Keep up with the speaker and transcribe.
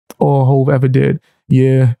all Hove ever did.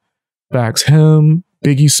 Yeah, facts. Him,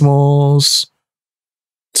 Biggie Smalls,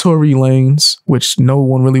 Tory Lanez, which no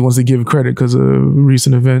one really wants to give credit because of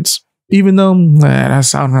recent events. Even though, I'm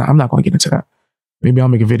not going to get into that. Maybe I'll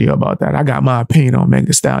make a video about that. I got my opinion on Meg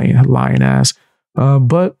Thee Stallion, lying ass.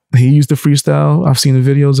 But he used to freestyle. I've seen the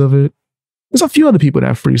videos of it. There's a few other people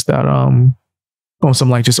that freestyle on some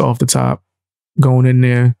like just off the top, going in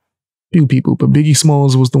there. Few people, but Biggie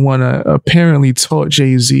Smalls was the one that apparently taught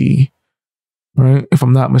Jay-Z, right? If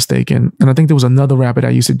I'm not mistaken. And I think there was another rapper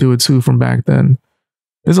that used to do it too from back then.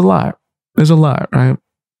 There's a lot, right?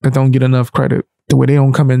 That don't get enough credit. The way they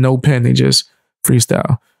don't come in no pen, they just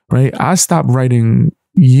freestyle, right? I stopped writing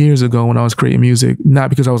years ago when I was creating music, not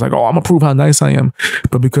because I was like, oh, I'm gonna prove how nice I am,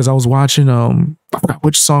 but because I was watching, I forgot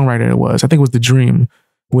which songwriter it was. I think it was The Dream,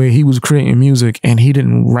 where he was creating music and he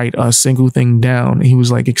didn't write a single thing down. He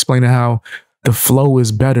was like explaining how the flow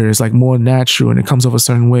is better. It's like more natural and it comes off a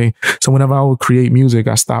certain way. So whenever I would create music,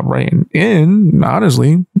 I stopped writing. And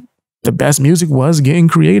honestly, the best music was getting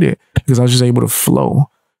created because I was just able to flow,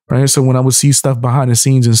 right? So when I would see stuff behind the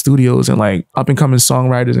scenes in studios and like up and coming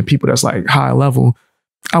songwriters and people that's like high level,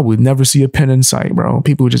 I would never see a pen in sight, bro.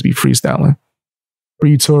 People would just be freestyling.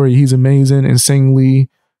 Free Tory, he's amazing, insanely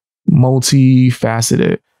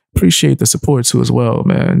multifaceted. Appreciate the support too as well,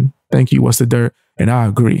 man. Thank you. What's the dirt? And I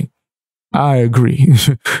agree.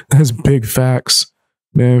 That's big facts,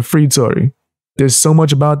 man. Free Tory. There's so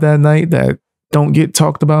much about that night that don't get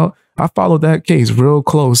talked about. I followed that case real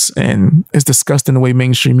close, and it's disgusting the way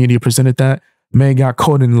mainstream media presented that. Man got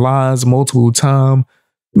caught in lies multiple times.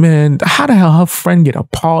 Man, how the hell her friend get a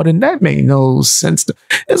pardon? That made no sense.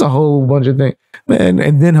 There's a whole bunch of things, man.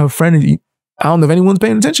 And then her friend, I don't know if anyone's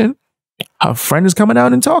paying attention. Her friend is coming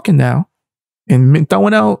out and talking now and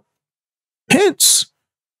throwing out hints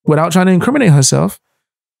without trying to incriminate herself.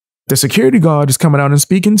 The security guard is coming out and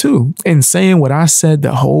speaking too and saying what I said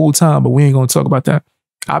the whole time, but we ain't going to talk about that.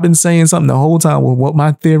 I've been saying something the whole time with what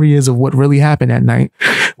my theory is of what really happened that night,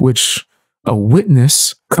 which a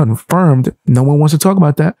witness confirmed. No one wants to talk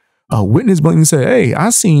about that. A witness blatantly said, hey,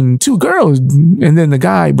 I seen two girls, and then the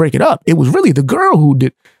guy break it up. It was really the girl who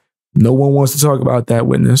did. No one wants to talk about that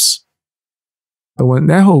witness. But when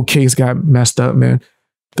that whole case got messed up, man,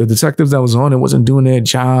 the detectives that was on it wasn't doing their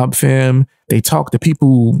job, fam. They talked to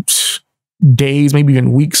people days, maybe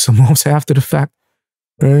even weeks, months after the fact,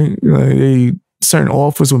 right? Like certain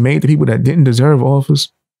offers were made to people that didn't deserve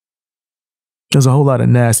offers. There's a whole lot of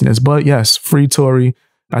nastiness, but yes, free Tory.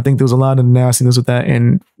 I think there was a lot of nastiness with that.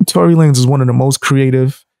 And Tory Lanez is one of the most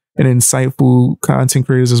creative and insightful content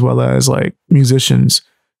creators as well as like musicians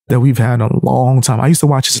that we've had in a long time. I used to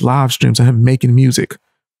watch his live streams of him making music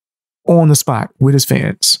on the spot with his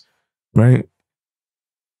fans, right?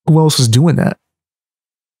 Who else is doing that?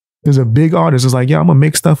 There's a big artist that's like, yeah, I'm gonna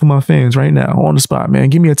make stuff for my fans right now on the spot, man.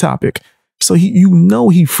 Give me a topic. So he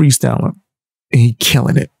freestyling and he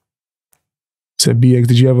killing it. Said BX,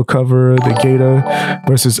 did you ever cover the Gator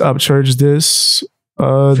versus Upchurch diss?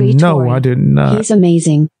 No, Tory. I did not. He's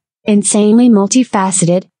amazing. Insanely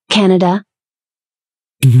multifaceted. Canada.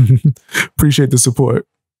 Appreciate the support.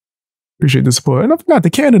 Appreciate the support. And I forgot the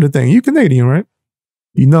Canada thing. You Canadian, right?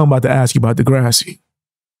 You know I'm about to ask you about Degrassi.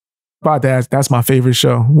 About to ask, that's my favorite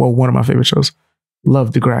show. Well, one of my favorite shows. Love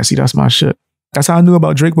Degrassi. That's my shit. That's how I knew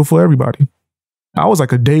about Drake before everybody. I was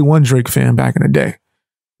like a day one Drake fan back in the day,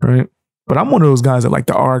 right? But I'm one of those guys that like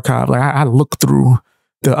the archive. Like I look through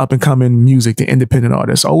the up and coming music, the independent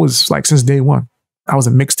artists. Always like since day one. I was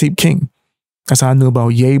a mixtape king. That's how I knew about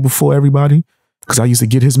Ye before everybody, because I used to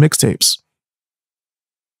get his mixtapes.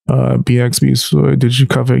 BXB, so did you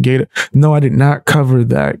cover Gator? No, I did not cover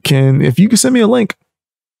that. If you can send me a link,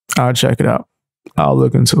 I'll check it out. I'll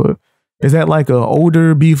look into it. Is that like an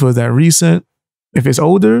older beef or is that recent? If it's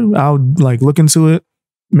older, I'll like look into it,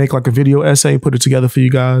 make like a video essay, put it together for you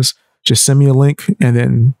guys. Just send me a link and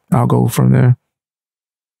then I'll go from there.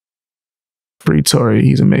 Free Tory,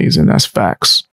 he's amazing. That's facts.